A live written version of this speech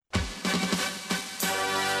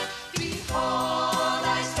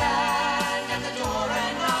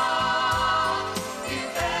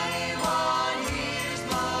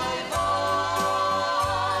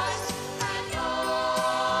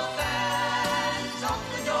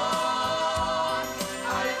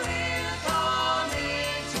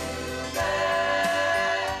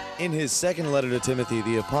In his second letter to Timothy,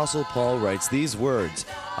 the Apostle Paul writes these words,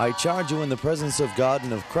 I charge you in the presence of God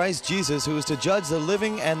and of Christ Jesus, who is to judge the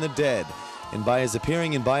living and the dead, and by his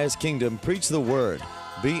appearing and by his kingdom, preach the word.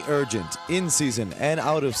 Be urgent, in season and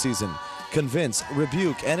out of season. Convince,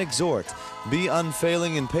 rebuke, and exhort. Be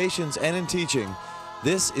unfailing in patience and in teaching.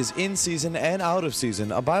 This is In Season and Out of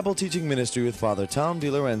Season, a Bible teaching ministry with Father Tom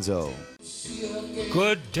DiLorenzo.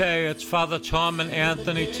 Good day, it's Father Tom and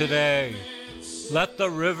Anthony today. Let the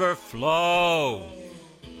river flow.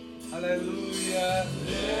 Hallelujah.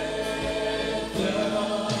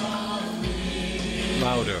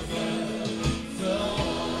 Louder.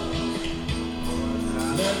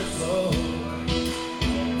 Let it flow.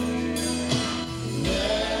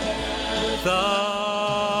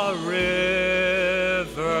 The river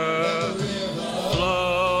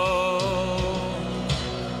flow.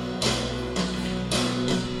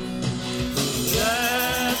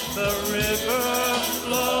 Let the river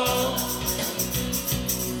flow.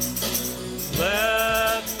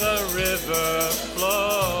 Let the river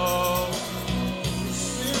flow.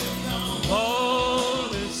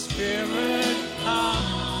 Holy Spirit,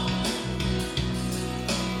 come.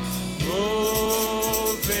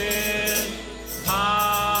 Move in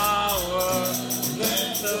power.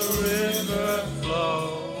 Let the river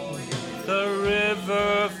flow. The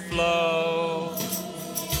river flow.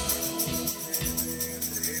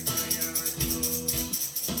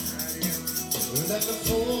 Let the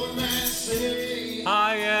poor man say,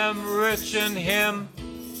 I am rich in him.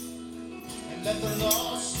 and let the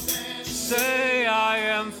lost man Say I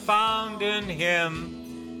am found in him.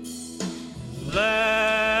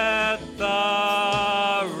 Let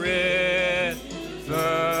the river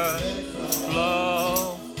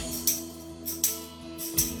flow.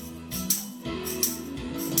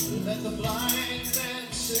 let the blind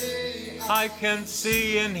man say, I can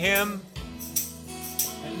see in him.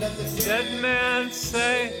 and let the Dead men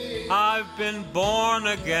say, I've been born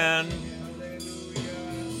again.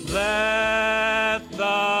 Let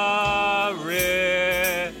the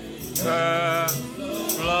river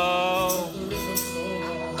flow.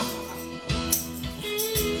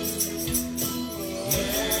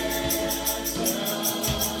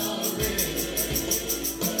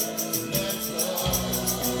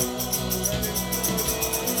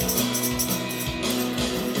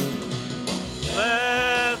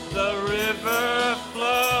 Let the river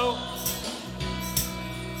flow.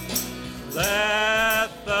 Let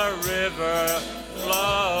the river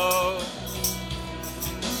flow.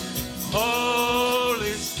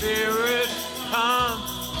 Holy Spirit, come.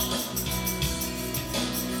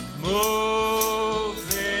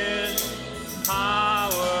 Move in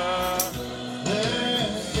power.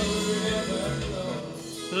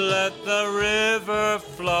 Let the river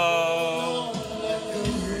flow.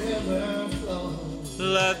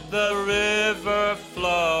 Let the river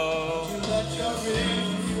flow. let your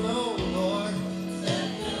river flow, Lord.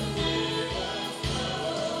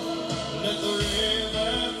 Let the river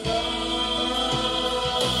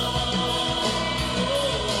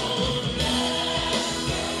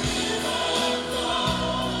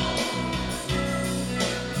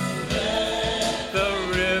The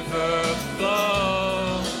river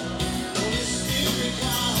flow.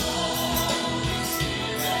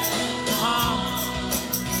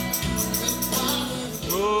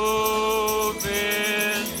 Move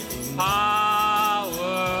in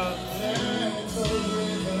power.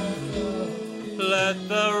 Let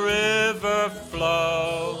the river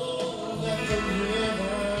flow.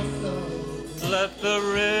 Let the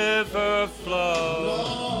river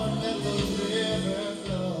flow.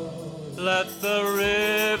 Let the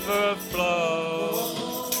river flow.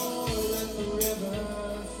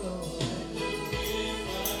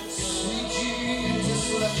 Sweet Jesus,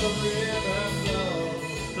 let the river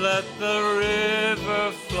flow. Let the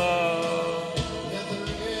river flow. Let the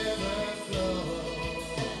river flow.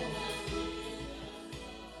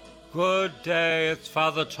 Good day, it's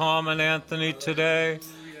Father Tom and Anthony today.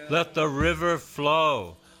 Let the river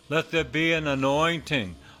flow. Let there be an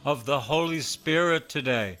anointing of the Holy Spirit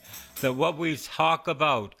today, that what we talk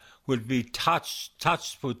about would be touch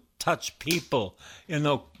people in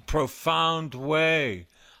a profound way.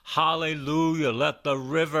 Hallelujah. Let the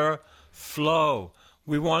river flow.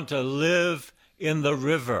 We want to live in the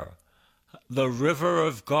river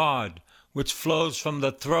of God, which flows from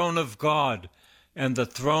the throne of God and the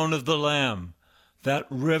throne of the Lamb. That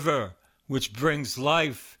river which brings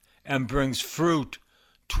life and brings fruit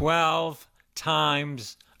 12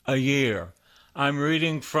 times a year. I'm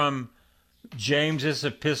reading from James's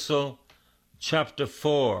epistle, chapter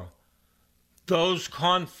 4. Those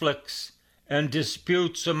conflicts and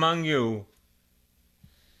disputes among you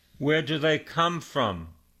Where do they come from?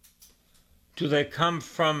 Do they come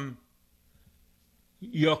from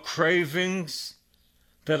your cravings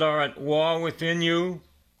that are at war within you?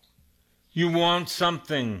 You want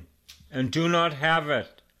something and do not have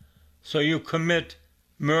it, so you commit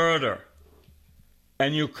murder,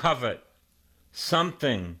 and you covet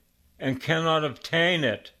something and cannot obtain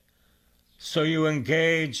it, so you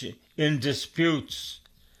engage in disputes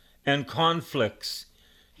and conflicts.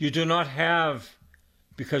 You do not have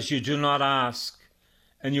because you do not ask,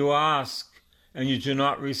 and you ask and you do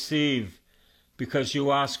not receive because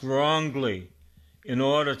you ask wrongly in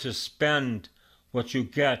order to spend what you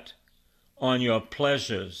get on your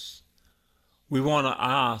pleasures. We want to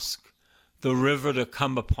ask the river to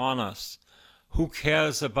come upon us. Who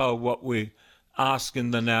cares about what we ask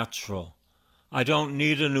in the natural? I don't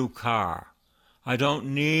need a new car. I don't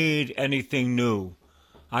need anything new.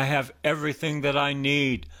 I have everything that I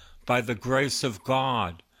need by the grace of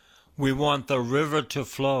God. We want the river to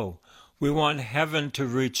flow. We want heaven to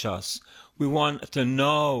reach us. We want to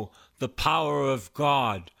know the power of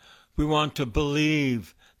God. We want to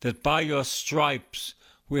believe that by your stripes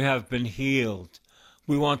we have been healed.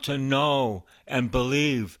 We want to know and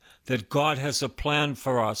believe that God has a plan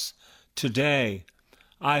for us today.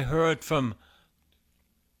 I heard from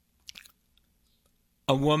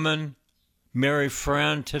a woman, Mary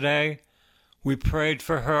Fran, today. We prayed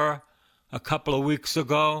for her a couple of weeks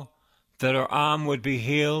ago that her arm would be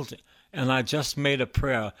healed, and I just made a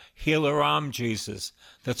prayer. Heal her arm, Jesus.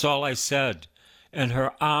 That's all I said. And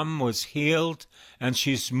her arm was healed, and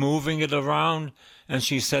she's moving it around, and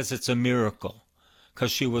she says it's a miracle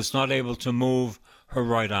because she was not able to move her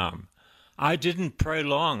right arm. I didn't pray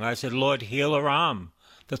long. I said, Lord, heal her arm.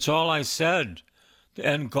 That's all I said.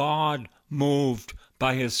 And God moved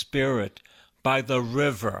by his Spirit, by the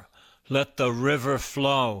river. Let the river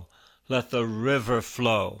flow. Let the river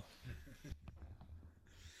flow.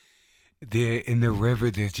 There in the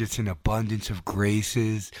river, there's just an abundance of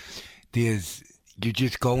graces. You're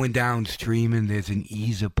just going downstream and there's an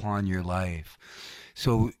ease upon your life.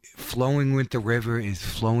 So flowing with the river is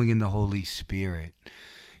flowing in the Holy Spirit.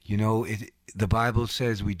 You know, the Bible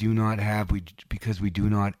says we do not have because we do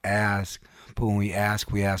not ask, but when we ask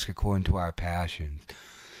according to our passions.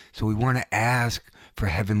 So we want to ask for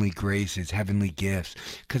heavenly graces, heavenly gifts,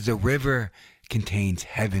 because the river contains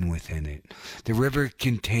heaven within it. The river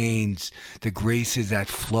contains the graces that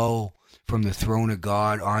flow from the throne of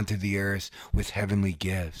God onto the earth with heavenly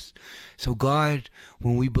gifts. So God,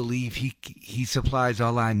 when we believe, He supplies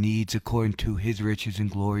all our needs according to His riches and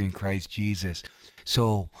glory in Christ Jesus.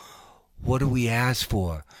 So what do we ask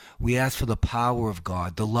for? We ask for the power of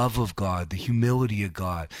God, the love of God, the humility of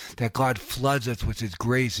God, that God floods us with His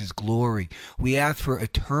grace, His glory. We ask for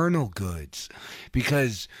eternal goods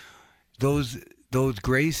because those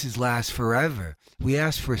graces last forever. We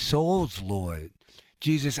ask for souls, Lord.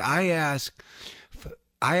 Jesus, I ask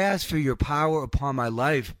for your power upon my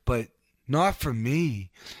life, but not for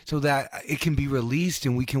me, so that it can be released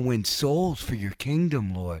and we can win souls for your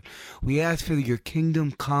kingdom, Lord. We ask for your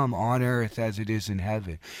kingdom come on earth as it is in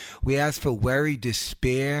heaven. We ask for worry,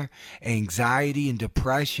 despair, anxiety, and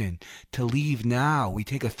depression to leave now. We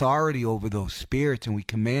take authority over those spirits and we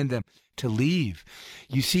command them to leave.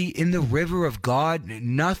 You see, in the river of God,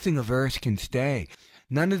 nothing of earth can stay.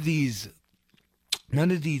 None of these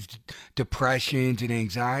depressions and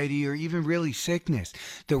anxiety or even really sickness.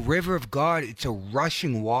 The river of God, it's a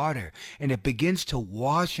rushing water, and it begins to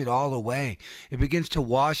wash it all away. It begins to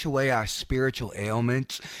wash away our spiritual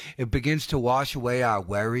ailments. It begins to wash away our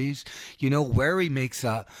worries. You know, worry makes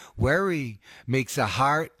a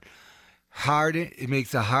heart harden. It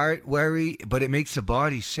makes the heart worry, but it makes the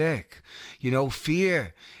body sick. You know,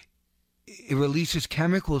 fear, it releases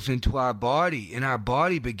chemicals into our body, and our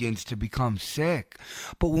body begins to become sick.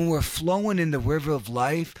 But when we're flowing in the river of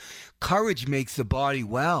life, courage makes the body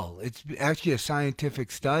well. It's actually a scientific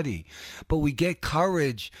study. But we get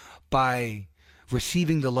courage by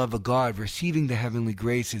receiving the love of God, receiving the heavenly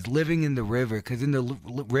graces, living in the river, because in the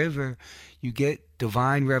river you get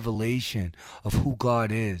divine revelation of who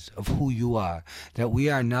God is, of who you are, that we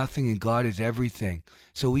are nothing and God is everything.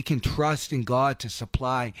 So we can trust in God to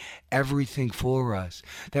supply everything for us,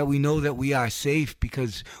 that we know that we are safe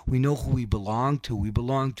because we know who we belong to. We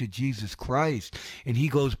belong to Jesus Christ, and He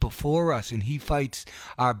goes before us and He fights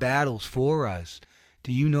our battles for us.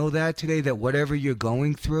 Do you know that today, that whatever you're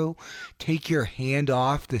going through, take your hand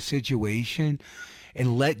off the situation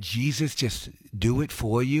and let Jesus just do it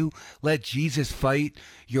for you? Let Jesus fight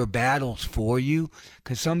your battles for you.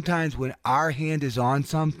 Because sometimes when our hand is on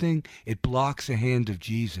something, it blocks the hand of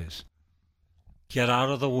Jesus. Get out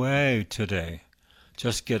of the way today.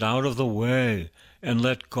 Just get out of the way and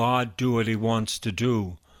let God do what he wants to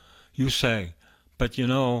do. You say, but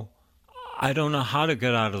I don't know how to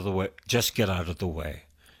get out of the way. Just get out of the way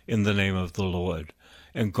in the name of the Lord,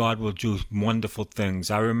 and God will do wonderful things.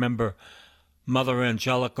 I remember Mother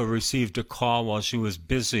Angelica received a call while she was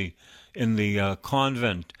busy in the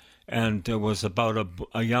convent, and it was about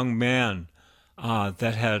a young man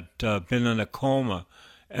that had been in a coma,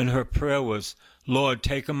 and her prayer was, Lord,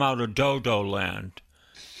 take him out of Dodo land.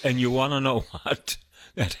 And you want to know what?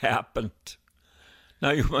 That happened. Now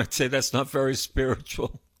you might say that's not very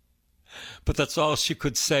spiritual, but that's all she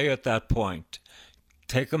could say at that point.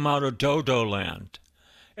 Take him out of Dodo land.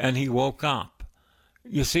 And he woke up.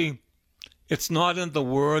 You see, it's not in the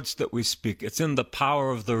words that we speak. It's in the power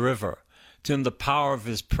of the river. It's in the power of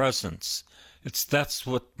his presence. That's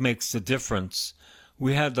what makes the difference.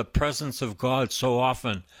 We had the presence of God so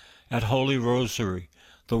often at Holy Rosary,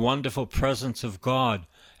 the wonderful presence of God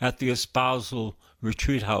at the Espousal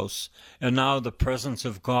Retreat House, and now the presence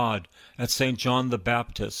of God at St. John the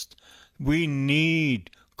Baptist. We need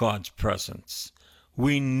God's presence.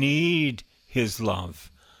 We need his love.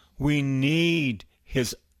 We need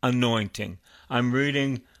his anointing. I'm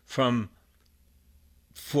reading from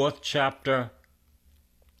 4th chapter.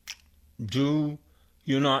 Do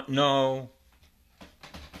you not know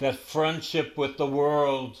that friendship with the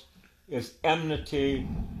world is enmity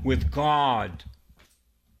with God?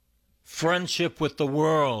 Friendship with the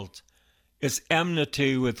world is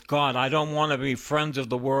enmity with God. I don't want to be friends of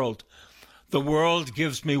the world. The world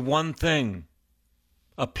gives me one thing,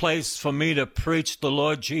 a place for me to preach the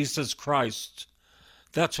Lord Jesus Christ.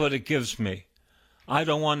 That's what it gives me. I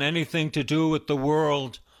don't want anything to do with the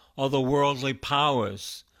world or the worldly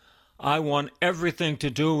powers. I want everything to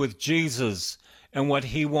do with Jesus and what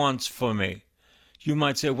he wants for me. You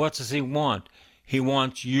might say, what does he want? He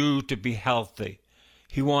wants you to be healthy.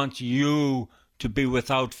 He wants you to be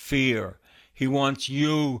without fear. He wants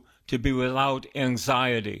you to be without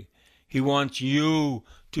anxiety. He wants you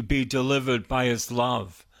to be delivered by his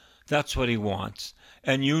love. That's what he wants.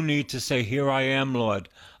 And you need to say, here I am, Lord.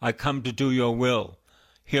 I come to do your will.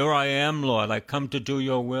 Here I am, Lord. I come to do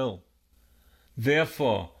your will.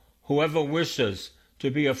 Therefore, whoever wishes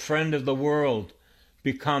to be a friend of the world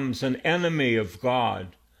becomes an enemy of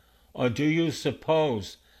God. Or do you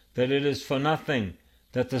suppose that it is for nothing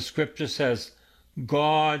that the scripture says,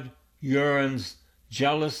 God yearns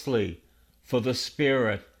jealously for the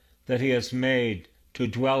Spirit that he has made to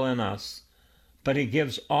dwell in us, but he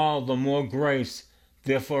gives all the more grace.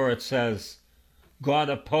 Therefore it says, God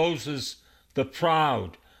opposes the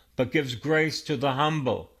proud, but gives grace to the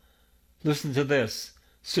humble. Listen to this.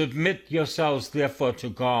 Submit yourselves therefore to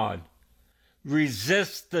God.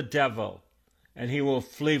 Resist the devil, and he will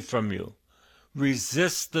flee from you.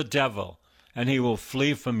 Resist the devil, and he will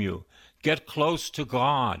flee from you. Get close to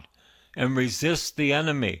God and resist the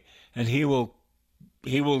enemy, and he will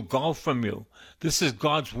go from you. This is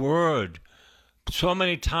God's word. So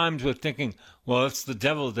many times we're thinking, well, it's the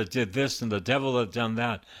devil that did this and the devil that done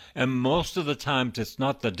that. And most of the times it's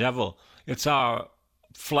not the devil. It's our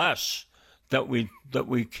flesh that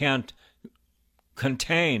we can't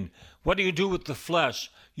contain. What do you do with the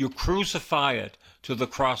flesh? You crucify it to the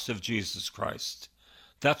cross of Jesus Christ.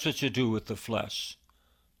 That's what you do with the flesh.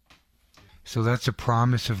 So that's a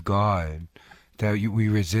promise of God, that we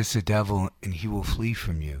resist the devil and he will flee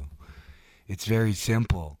from you. It's very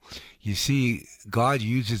simple. You see, God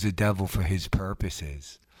uses the devil for his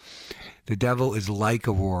purposes. The devil is like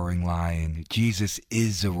a roaring lion. Jesus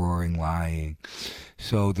is a roaring lion.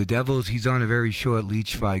 So the devil, he's on a very short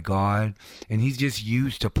leash by God, and he's just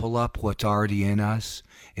used to pull up what's already in us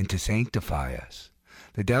and to sanctify us.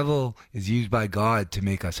 The devil is used by God to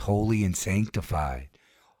make us holy and sanctified.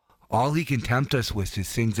 All he can tempt us with is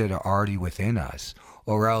things that are already within us,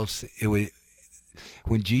 or else it would.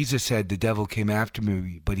 When Jesus said the devil came after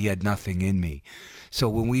me, but he had nothing in me. So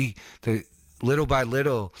when little by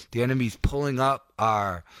little, the enemy's pulling up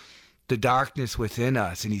the darkness within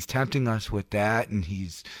us, and he's tempting us with that, and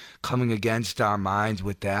he's coming against our minds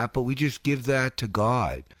with that, but we just give that to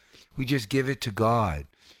God. We just give it to God.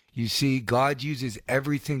 You see, God uses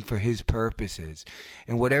everything for his purposes.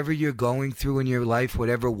 And whatever you're going through in your life,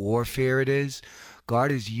 whatever warfare it is,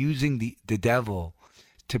 God is using the devil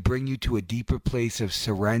to bring you to a deeper place of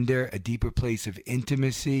surrender, a deeper place of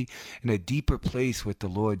intimacy, and a deeper place with the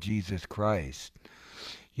Lord Jesus Christ.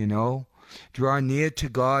 You know, draw near to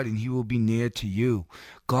God and he will be near to you.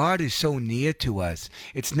 God is so near to us.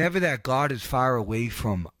 It's never that God is far away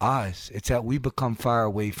from us. It's that we become far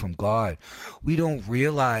away from God. We don't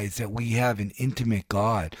realize that we have an intimate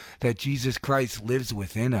God, that Jesus Christ lives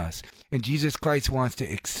within us. And Jesus Christ wants to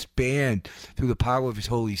expand through the power of his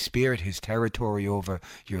Holy Spirit, his territory over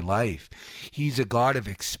your life. He's a God of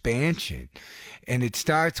expansion. And it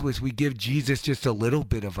starts with we give Jesus just a little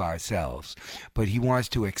bit of ourselves, but he wants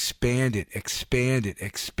to expand it, expand it,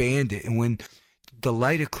 expand it. And when the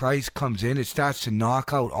light of Christ comes in, it starts to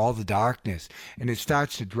knock out all the darkness, and it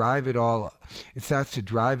starts to drive it all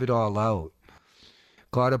out.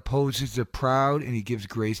 God opposes the proud, and he gives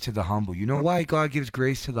grace to the humble. You know why God gives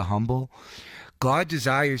grace to the humble? God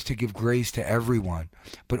desires to give grace to everyone,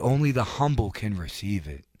 but only the humble can receive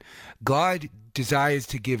it. God desires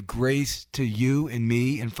to give grace to you and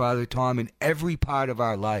me and Father Tom in every part of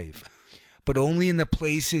our life. But only in the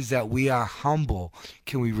places that we are humble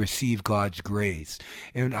can we receive God's grace.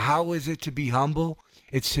 And how is it to be humble?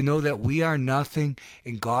 It's to know that we are nothing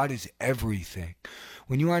and God is everything.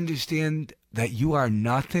 When you understand that you are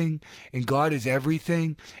nothing and God is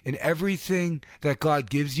everything, and everything that God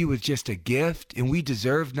gives you is just a gift, and we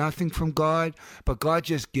deserve nothing from God, but God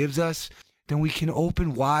just gives us, then we can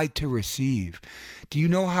open wide to receive. Do you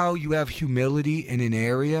know how you have humility in an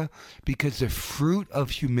area? Because the fruit of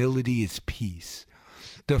humility is peace.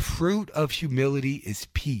 The fruit of humility is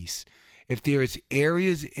peace. If there's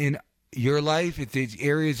areas in your life, if there's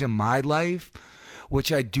areas in my life,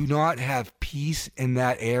 which I do not have peace in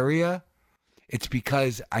that area, it's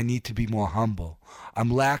because I need to be more humble.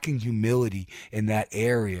 I'm lacking humility in that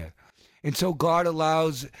area. And so God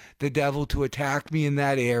allows the devil to attack me in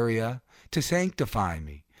that area, to sanctify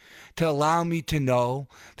me, to allow me to know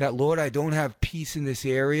that, Lord, I don't have peace in this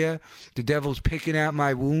area. The devil's picking at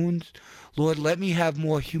my wounds. Lord, let me have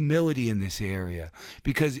more humility in this area,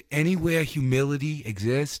 because anywhere humility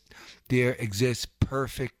exists, there exists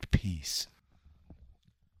perfect peace.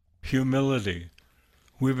 Humility.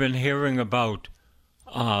 We've been hearing about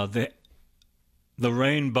the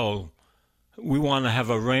rainbow. We want to have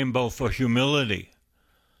a rainbow for humility,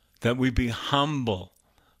 that we be humble,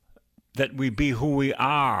 that we be who we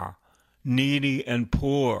are, needy and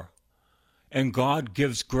poor. And God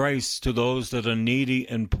gives grace to those that are needy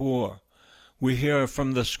and poor. We hear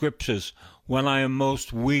from the scriptures, when I am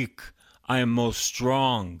most weak, I am most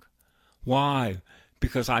strong. Why?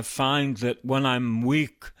 Because I find that when I'm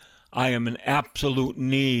weak, I am in absolute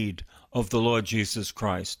need of the Lord Jesus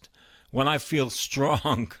Christ. When I feel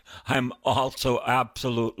strong, I'm also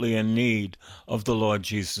absolutely in need of the Lord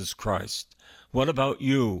Jesus Christ. What about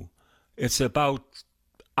you? It's about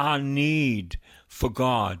our need for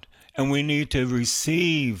God, and we need to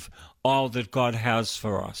receive all that God has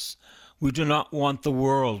for us. We do not want the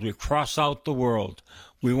world. We cross out the world.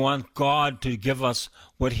 We want God to give us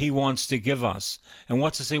what he wants to give us. And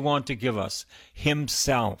what does he want to give us?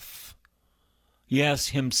 Himself. Yes,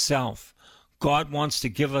 himself. God wants to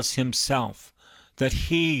give us himself, that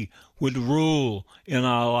he would rule in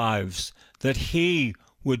our lives, that he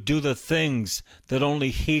would do the things that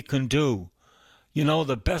only he can do. You know,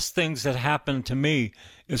 the best things that happen to me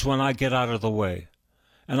is when I get out of the way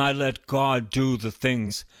and I let God do the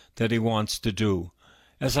things that he wants to do.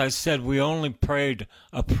 As I said, we only prayed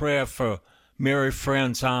a prayer for Mary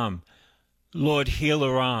Fran's arm. Lord, heal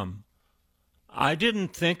her arm. I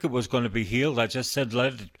didn't think it was going to be healed. I just said,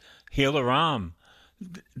 let it heal her arm.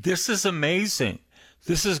 This is amazing.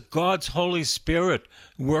 This is God's Holy Spirit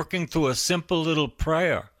working through a simple little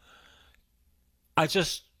prayer. I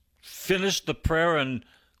just finished the prayer and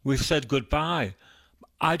we said goodbye.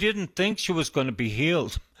 I didn't think she was going to be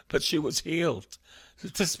healed, but she was healed.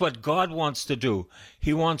 This is what God wants to do.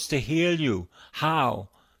 He wants to heal you. How?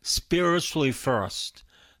 Spiritually first,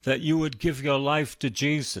 that you would give your life to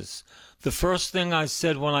Jesus. The first thing I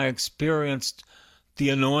said when I experienced the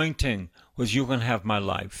anointing was, you can have my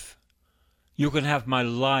life. You can have my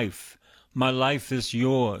life. My life is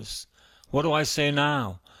yours. What do I say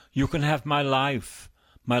now? You can have my life.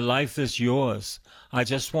 My life is yours. I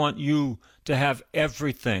just want you to have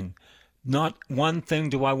everything. Not one thing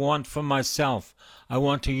do I want for myself. I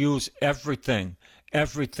want to use everything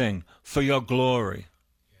for your glory.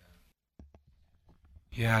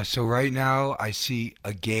 Yeah, so right now I see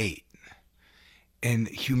a gate. And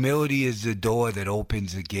humility is the door that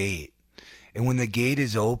opens the gate. And when the gate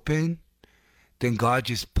is open, then God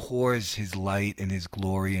just pours his light and his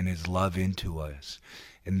glory and his love into us.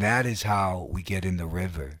 And that is how we get in the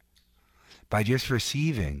river. By just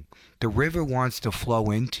receiving. The river wants to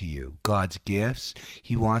flow into you. God's gifts,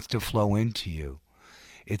 he wants to flow into you.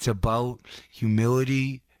 It's about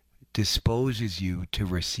humility disposes you to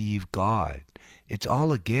receive God. It's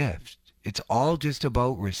all a gift. It's all just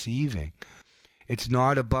about receiving. It's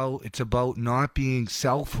about not being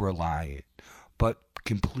self-reliant, but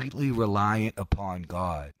completely reliant upon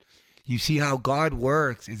God. You see how God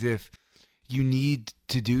works is if you need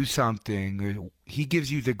to do something, or he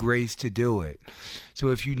gives you the grace to do it. So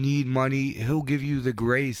if you need money, he'll give you the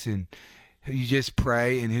grace, and you just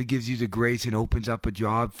pray, and he gives you the grace and opens up a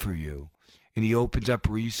job for you. And he opens up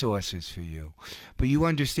resources for you. But you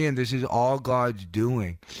understand this is all God's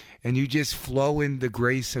doing. And you just flow in the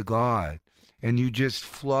grace of God. And you just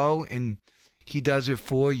flow, and he does it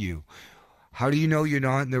for you. How do you know you're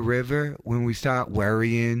not in the river? When we start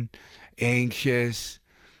worrying, anxious.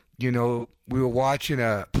 You know, we were watching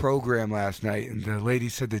a program last night, and the lady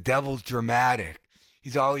said the devil's dramatic.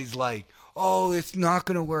 He's always like, oh, it's not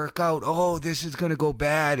going to work out. Oh, this is going to go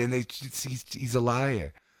bad. And he's a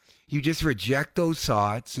liar. You just reject those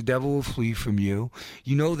thoughts. The devil will flee from you.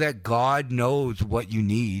 You know that God knows what you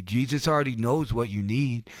need. Jesus already knows what you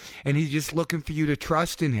need. And he's just looking for you to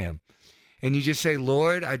trust in him. And you just say,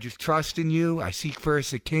 Lord, I just trust in you. I seek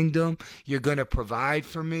first the kingdom. You're going to provide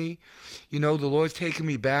for me. You know, the Lord's taking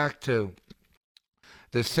me back to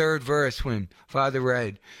the third verse when Father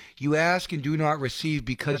read, you ask and do not receive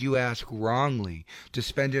because you ask wrongly to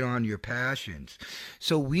spend it on your passions.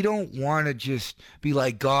 So we don't want to just be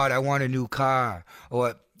like, God, I want a new car,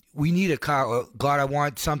 or we need a car, or God, I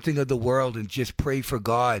want something of the world, and just pray for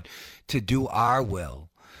God to do our will.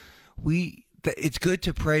 It's good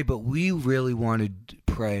to pray, but we really want to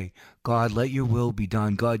pray, God, let your will be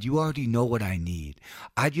done. God, you already know what I need.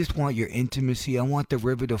 I just want your intimacy. I want the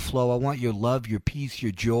river to flow. I want your love, your peace,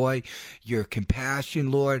 your joy, your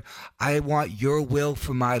compassion, Lord. I want your will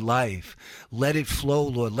for my life. Let it flow,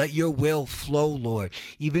 Lord. Let your will flow, Lord.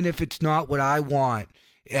 Even if it's not what I want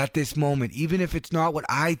at this moment, even if it's not what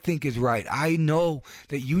I think is right, I know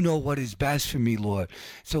that you know what is best for me, Lord.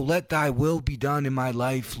 So let thy will be done in my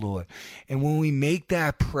life, Lord. And when we make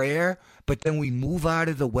that prayer, but then we move out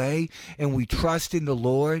of the way and we trust in the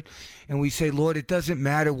Lord and we say, Lord, it doesn't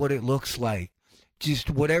matter what it looks like. Just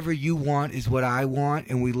whatever you want is what I want,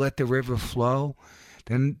 and we let the river flow,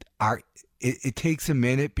 then it takes a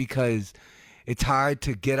minute because it's hard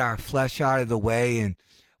to get our flesh out of the way and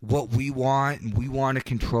what we want and we want to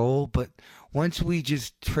control. But once we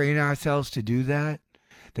just train ourselves to do that,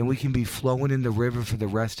 then we can be flowing in the river for the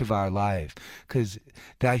rest of our life, because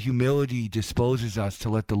that humility disposes us to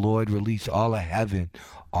let the Lord release all of heaven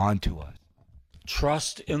onto us.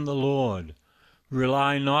 Trust in the Lord.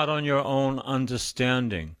 Rely not on your own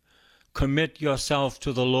understanding. Commit yourself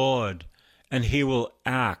to the Lord, and he will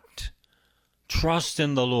act. Trust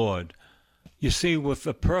in the Lord. You see, if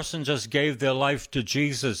a person just gave their life to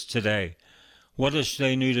Jesus today, what does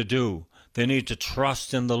they need to do? They need to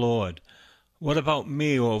trust in the Lord. What about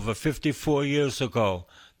me over 54 years ago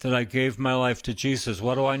that I gave my life to Jesus?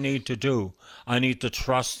 What do I need to do? I need to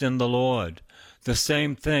trust in the Lord. The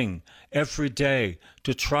same thing every day,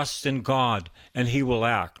 to trust in God, and he will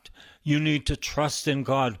act. You need to trust in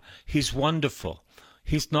God. He's wonderful.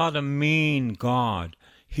 He's not a mean God.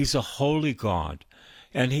 He's a holy God.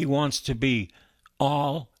 And he wants to be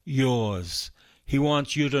all yours. He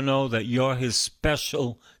wants you to know that you're his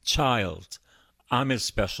special child. I'm his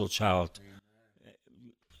special child.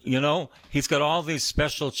 You know, he's got all these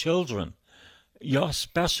special children. You're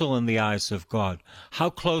special in the eyes of God. How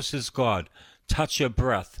close is God? Touch your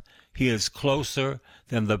breath. He is closer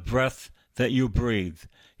than the breath that you breathe.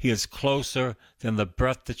 He is closer than the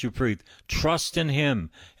breath that you breathe. Trust in him,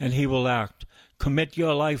 and he will act. Commit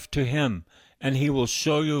your life to him, and he will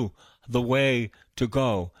show you the way to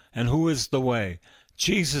go. And who is the way?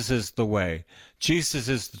 Jesus is the way. Jesus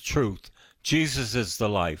is the truth. Jesus is the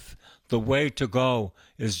life. The way to go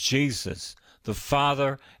is Jesus. The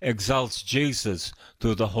Father exalts Jesus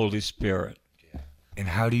through the Holy Spirit. And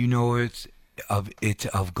how do you know it's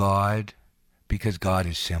of God? Because God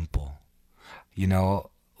is simple. You know,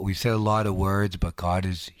 we said a lot of words, but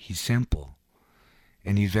he's simple.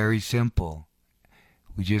 And he's very simple.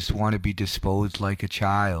 We just want to be disposed like a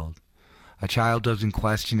child. A child doesn't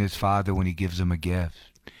question his father when he gives him a gift.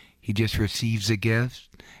 He just receives a gift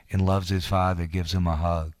and loves his father, gives him a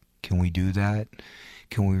hug. Can we do that?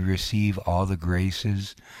 Can we receive all the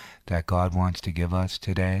graces that God wants to give us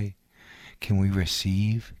today? Can we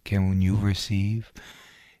receive? Can you receive?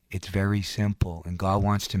 It's very simple, and God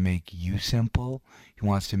wants to make you simple. He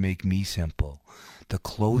wants to make me simple. The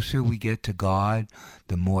closer we get to God,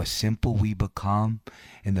 the more simple we become,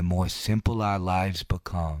 and the more simple our lives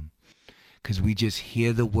become. Because we just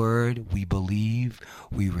hear the word, we believe,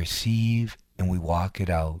 we receive, and we walk it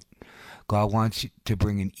out. God wants to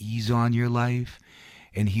bring an ease on your life,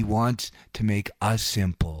 and he wants to make us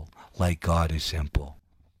simple like God is simple.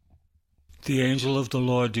 The angel of the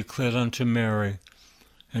Lord declared unto Mary,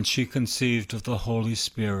 and she conceived of the Holy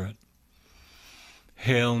Spirit.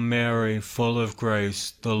 Hail Mary, full of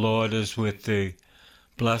grace, the Lord is with thee.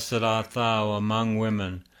 Blessed art thou among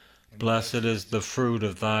women. Blessed is the fruit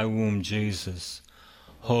of thy womb, Jesus.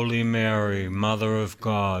 Holy Mary, Mother of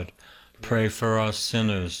God, pray for us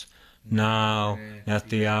sinners, now and at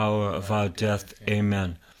the hour of our death.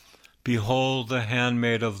 Amen. Behold the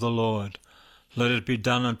handmaid of the Lord. Let it be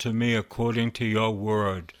done unto me according to your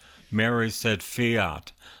word. Mary said,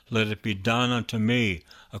 Fiat. Let it be done unto me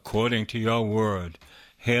according to your word.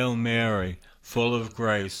 Hail Mary, full of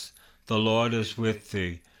grace, the Lord is with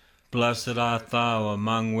thee. Blessed art thou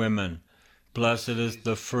among women. Blessed is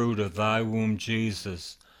the fruit of thy womb,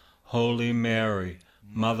 Jesus. Holy Mary,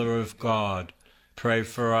 Mother of God, pray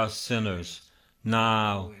for us sinners,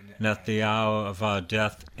 now and at the hour of our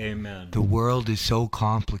death. Amen. The world is so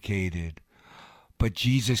complicated, but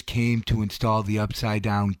Jesus came to install the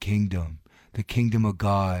upside-down kingdom. The kingdom of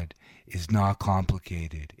God is not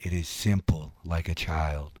complicated. It is simple, like a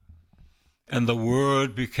child. And the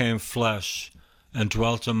Word became flesh and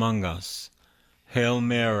dwelt among us. Hail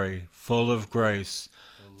Mary, full of grace,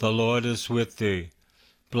 the Lord is with thee.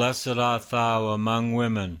 Blessed art thou among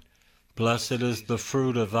women. Blessed is the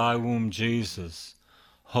fruit of thy womb, Jesus.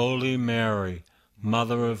 Holy Mary,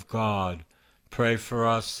 Mother of God, pray for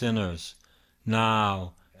us sinners,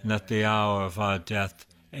 now and at the hour of our death.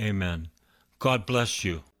 Amen. God bless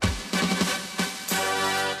you.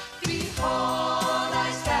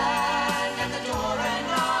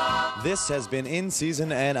 This has been In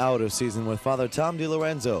Season and Out of Season with Father Tom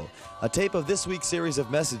DiLorenzo. A tape of this week's series of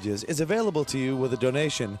messages is available to you with a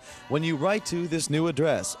donation when you write to this new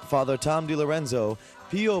address, Father Tom DiLorenzo,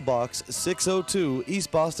 P.O. Box 602, East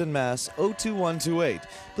Boston, Mass. 02128.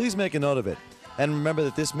 Please make a note of it. And remember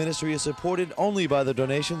that this ministry is supported only by the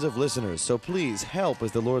donations of listeners, so please help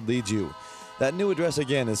as the Lord leads you. That new address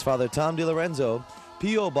again is Father Tom DiLorenzo,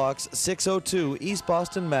 P.O. Box 602, East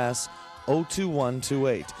Boston, Mass.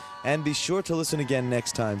 02128. And be sure to listen again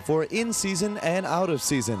next time for In Season and Out of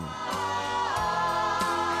Season.